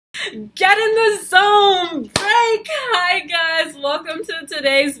Get in the zone! Break! Hi guys, welcome to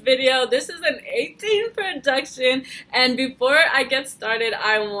today's video. This is an 18 production, and before I get started,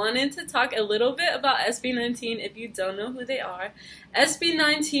 I wanted to talk a little bit about SB19 if you don't know who they are.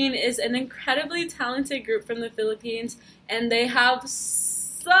 SB19 is an incredibly talented group from the Philippines, and they have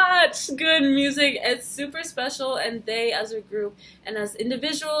such good music. It's super special, and they as a group and as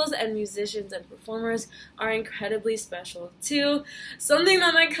individuals and musicians and performers are incredibly special too. Something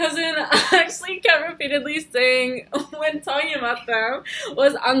that my cousin actually kept repeatedly saying when talking about them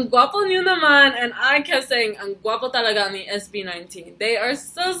was "Ang guapo niyo naman," and I kept saying "Ang guapo talaga ni SB19." They are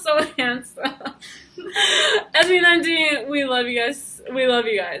so handsome. SB19, we love you guys. We love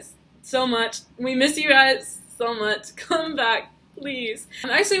you guys so much. We miss you guys so much. Come back, please.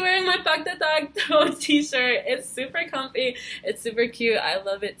 I'm actually wearing my PAGTATAG t-shirt. It's super comfy. It's super cute. I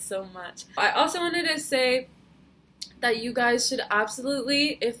love it so much. I also wanted to say that you guys should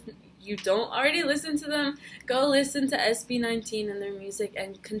absolutely, if you don't already listen to them, go listen to SB19 and their music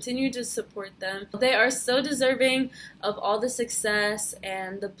and continue to support them. They are so deserving of all the success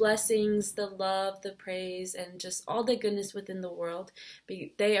and the blessings, the love, the praise, and just all the goodness within the world.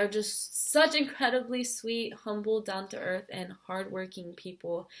 They are just such incredibly sweet, humble, down-to-earth, and hardworking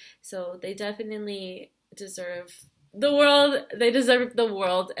people. So they definitely deserve the world. They deserve the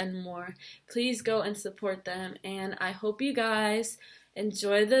world and more. Please go and support them, and I hope you guys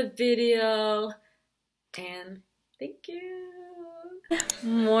enjoy the video, and thank you.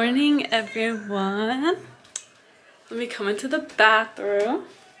 Morning, everyone. Let me come into the bathroom.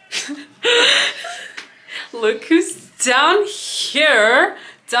 Look who's down here.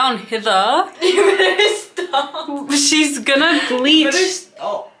 Down hither. You better stop. She's gonna bleach.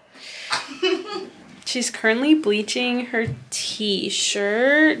 She's currently bleaching her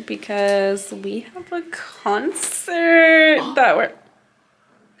t-shirt because we have a concert that we're...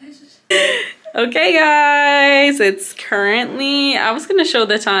 Okay guys, it's currently, I was gonna show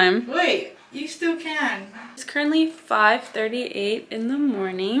the time. Wait, you still can. It's currently 5:38 in the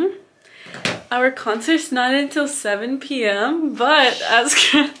morning. Our concert's not until 7 p.m. but as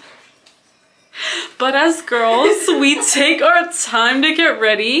girls, we take our time to get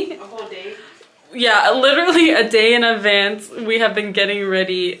ready. A whole day? Yeah, literally a day in advance we have been getting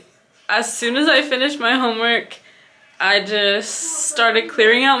ready. As soon as I finished my homework, I just started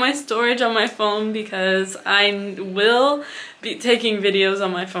clearing out my storage on my phone because I will be taking videos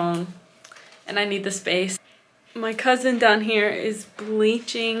on my phone and I need the space. My cousin down here is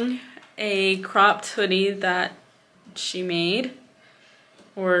bleaching a cropped hoodie that she made,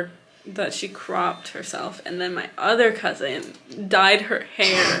 or that she cropped herself, and then my other cousin dyed her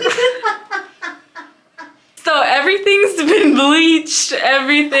hair. So everything's been bleached,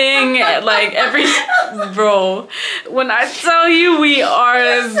 everything, like bro, when I tell you we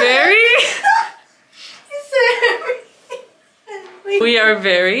are we are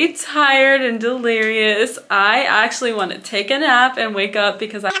very tired and delirious. I actually want to take a nap and wake up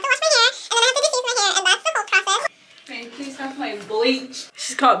because I have to wash my hair, and then I have to diffuse my hair, and that's the whole process. Hey, please have my bleach.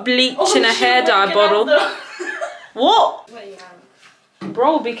 She's got bleach in a hair dye bottle. What? What you have?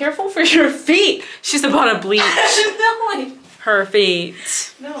 Bro, be careful for your feet. She's about to bleach her feet.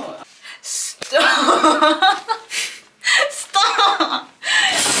 No. Stop. Stop.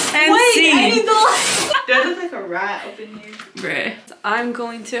 And wait, see. I need the light. Do I look like a rat up in here? Bruh. I'm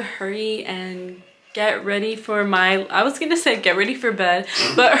going to hurry and get ready for my, I was gonna say get ready for bed,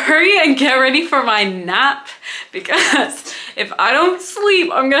 but hurry and get ready for my nap, because if I don't sleep,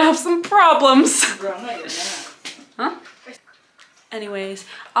 I'm gonna have some problems. Bro, I'm not gonna nap. Huh? Anyways,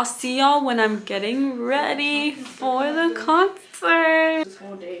 I'll see y'all when I'm getting ready for the concert. This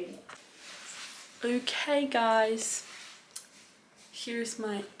whole day. Okay guys, here's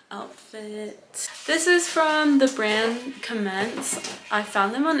my outfit. This is from the brand Commence. I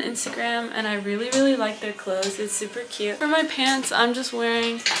found them on Instagram and I really like their clothes. It's super cute. For my pants, I'm just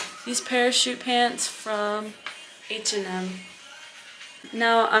wearing these parachute pants from H&M.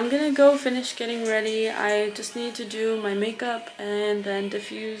 Now I'm gonna go finish getting ready. I just need to do my makeup and then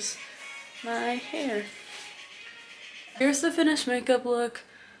diffuse my hair. Here's the finished makeup look.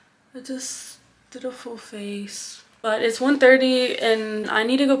 I just did a full face. But it's 1:30 and I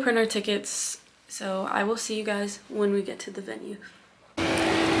need to go print our tickets. So I will see you guys when we get to the venue.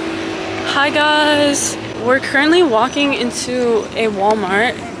 Hi guys! We're currently walking into a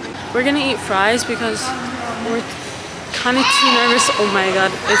Walmart. We're gonna eat fries because we're kind of too nervous. Oh my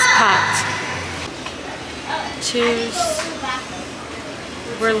god, it's packed. Cheers.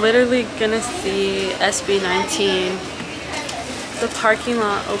 We're literally gonna see SB19. The parking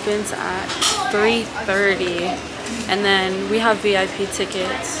lot opens at 3:30. And then we have VIP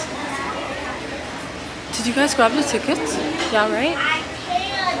tickets. Did you guys grab the tickets? Yeah, right?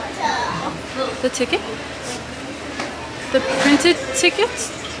 The ticket? The printed tickets?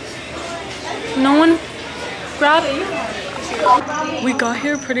 No one grabbed it? We got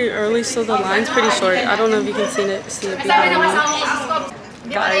here pretty early, so the line's pretty short. I don't know if you can see it behind me.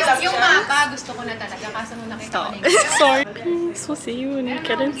 Guys. Stop. Sorry. Please, we'll see you when you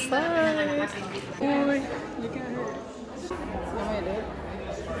get inside. Oh, you got hurt.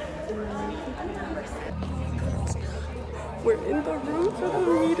 We're in the room for the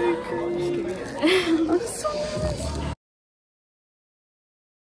meet and greet. I'm so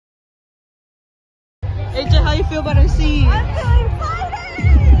Hey Jay, how do you feel about our seat? I'm so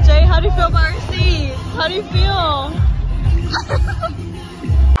excited! Jay, how do you feel about our seat? How do you feel?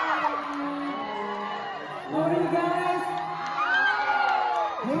 Morning guys!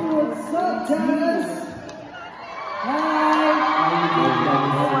 Hey, what's up Dallas? Hi!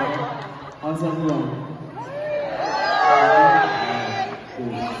 How's everyone?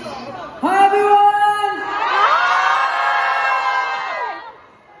 Hi everyone!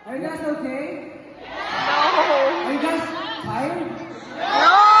 Are you guys okay? No! Are you guys tired?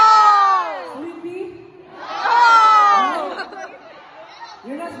 No! Sleepy? No!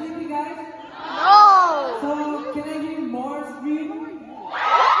 You're not sleepy guys? No! So can I give you more scream?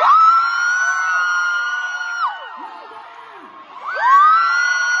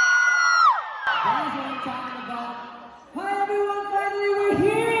 That's what I'm talking about. Hi everyone, finally we're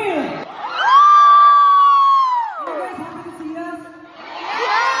here! Are you guys happy to see us?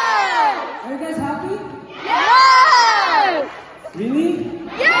 Yes! Are you guys happy? Yes! Really?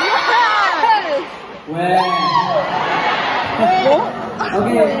 Yes! Well...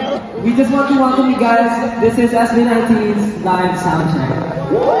 Okay, we just want to welcome you guys. This is SB19's live soundcheck.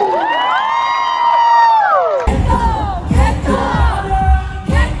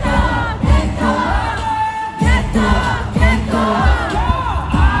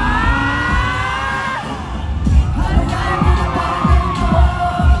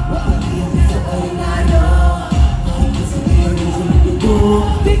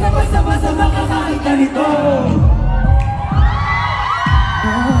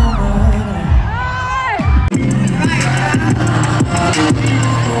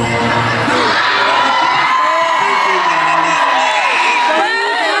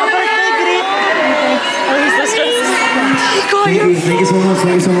 Thank you so much,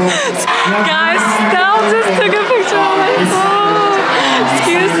 thank you so much. Guys, Stel just took a picture of my phone.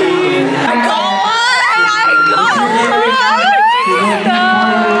 Excuse me. I got one!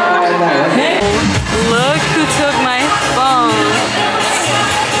 Look who took my phone.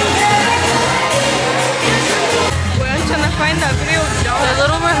 We're trying to find that video. The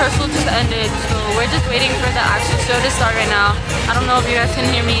little rehearsal just ended, so we're just waiting for the actual show to start right now. I don't know if you guys can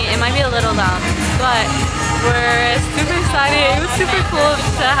hear me. It might be a little loud, but we're super excited. It was super cool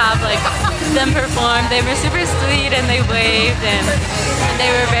to have like them perform. They were super sweet and they waved and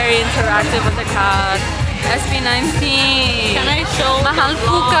they were very interactive with the crowd. SB19. Can I show? Mahal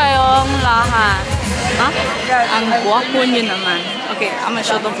po kayong lahat. Huh? Ang guwapo niyo naman. Okay, I'm gonna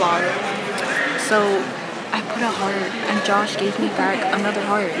show the vlog. So I put a heart and Josh gave me back another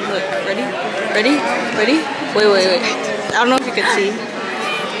heart. Look, ready? Ready? Ready? Wait. I don't know if you can see.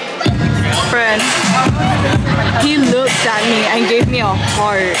 Friend, he looked at me and gave me a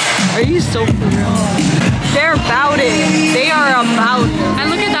heart. Are you so for real? They're about it. They are about it.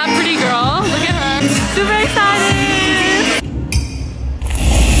 And look at that pretty girl. Look at her. Super excited.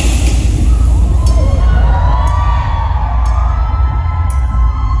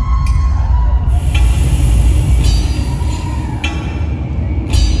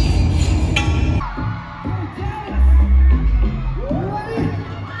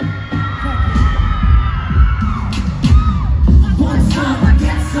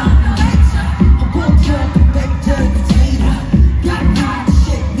 Got my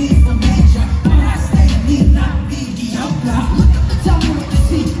shit, need for major. I stay, need not be.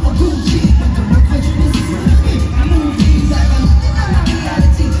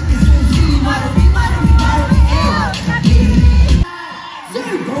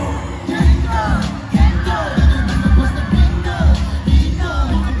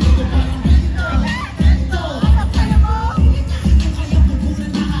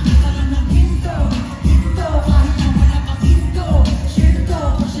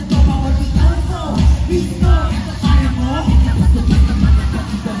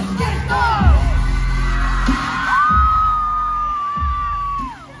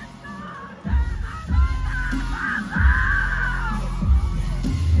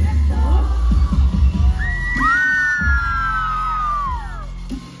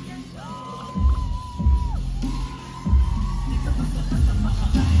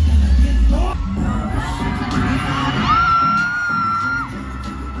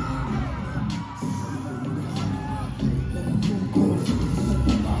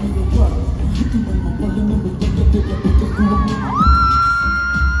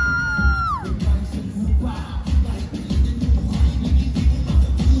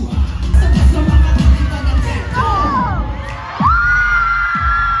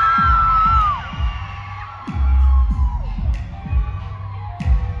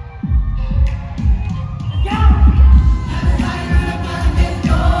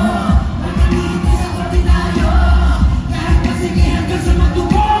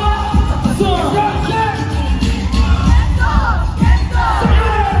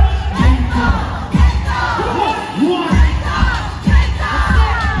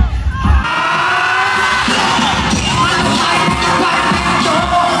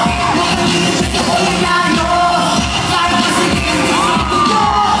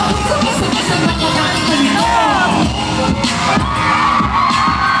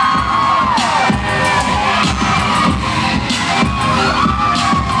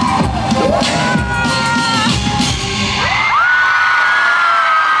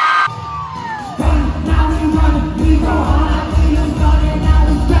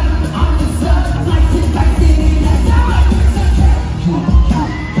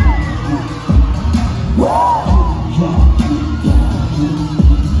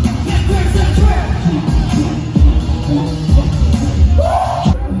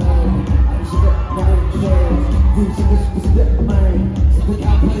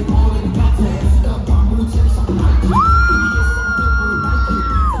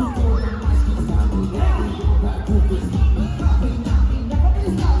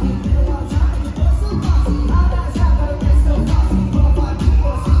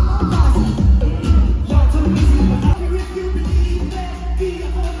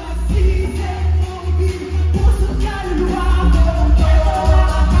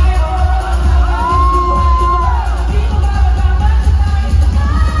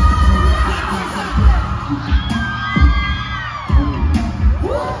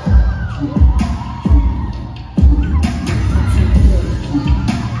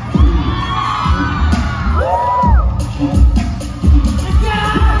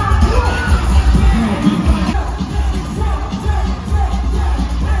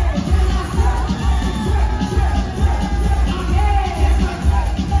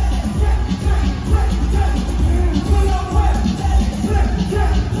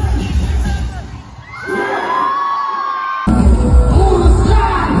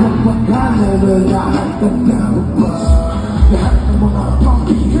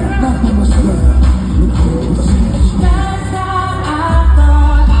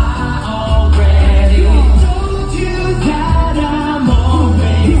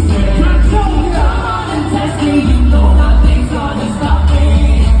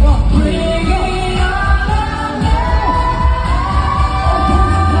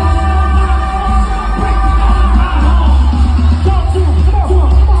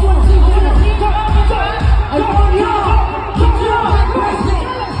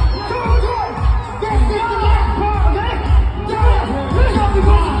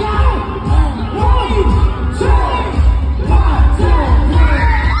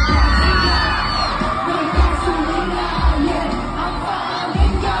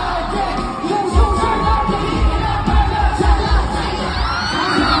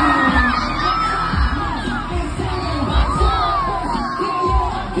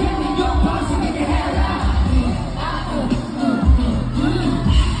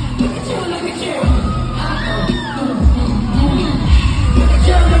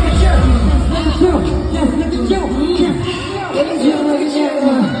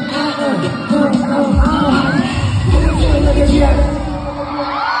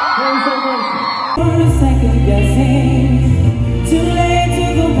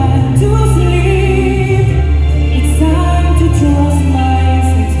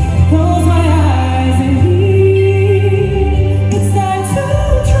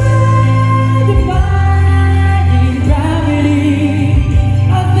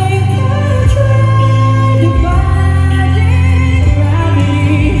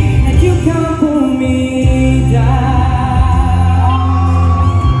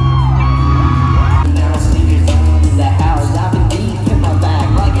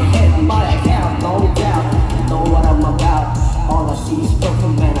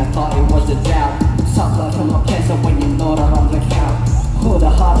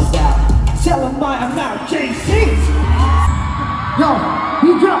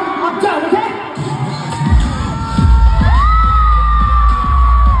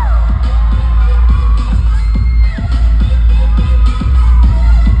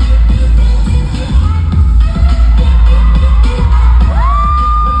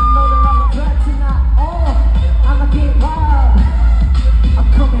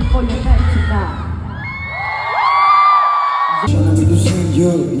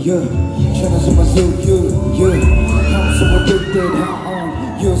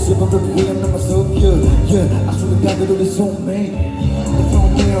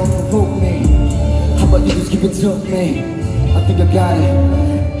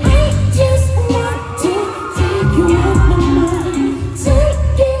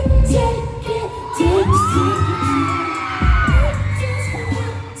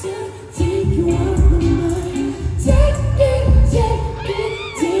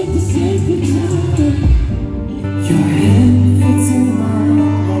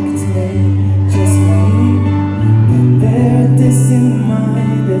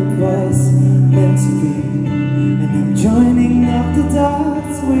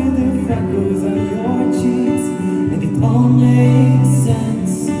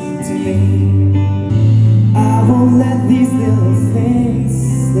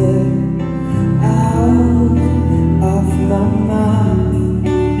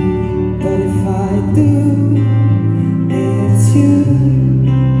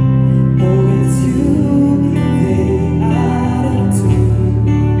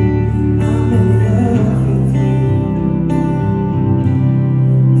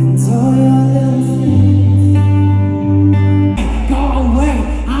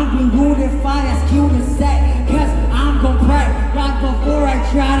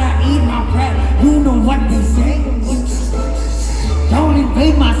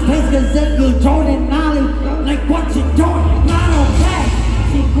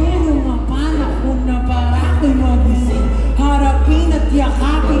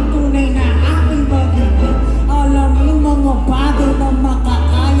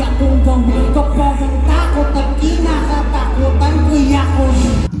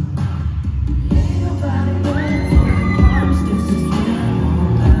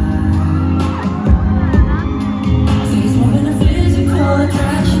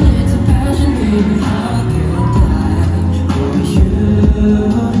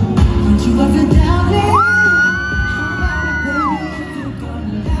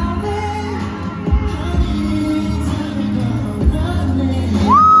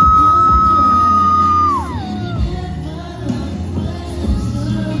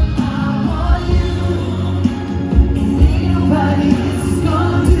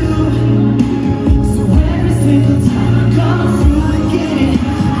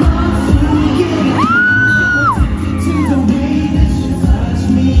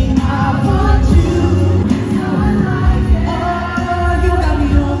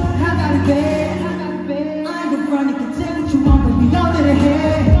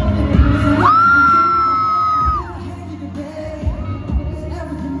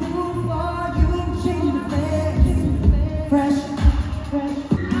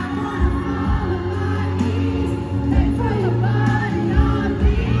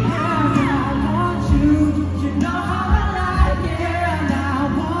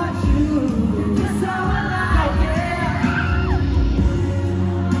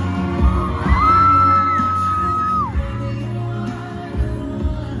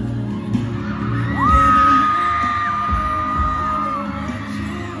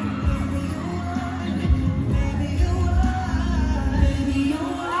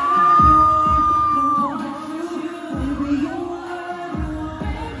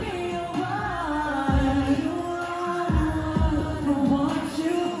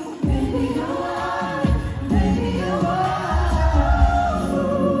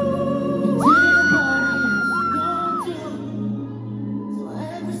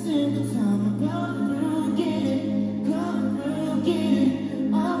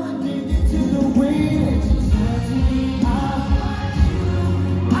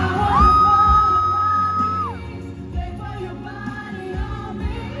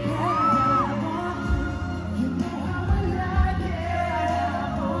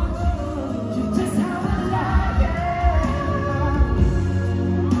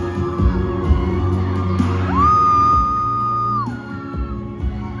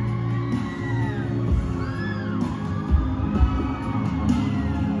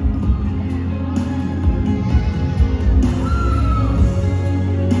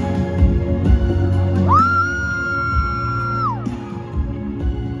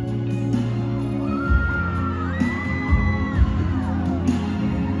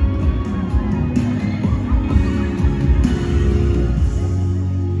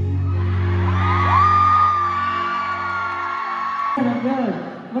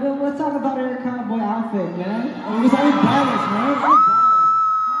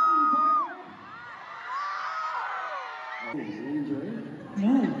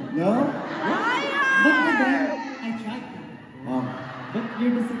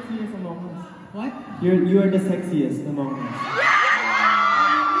 sexiest among us.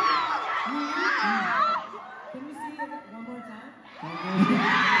 Can we see it one more time?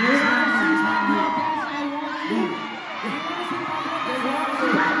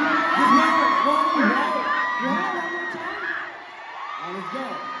 Let's go.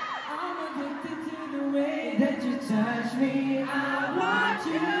 I'm addicted to the way that you touch me. I want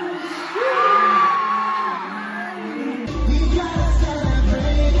you.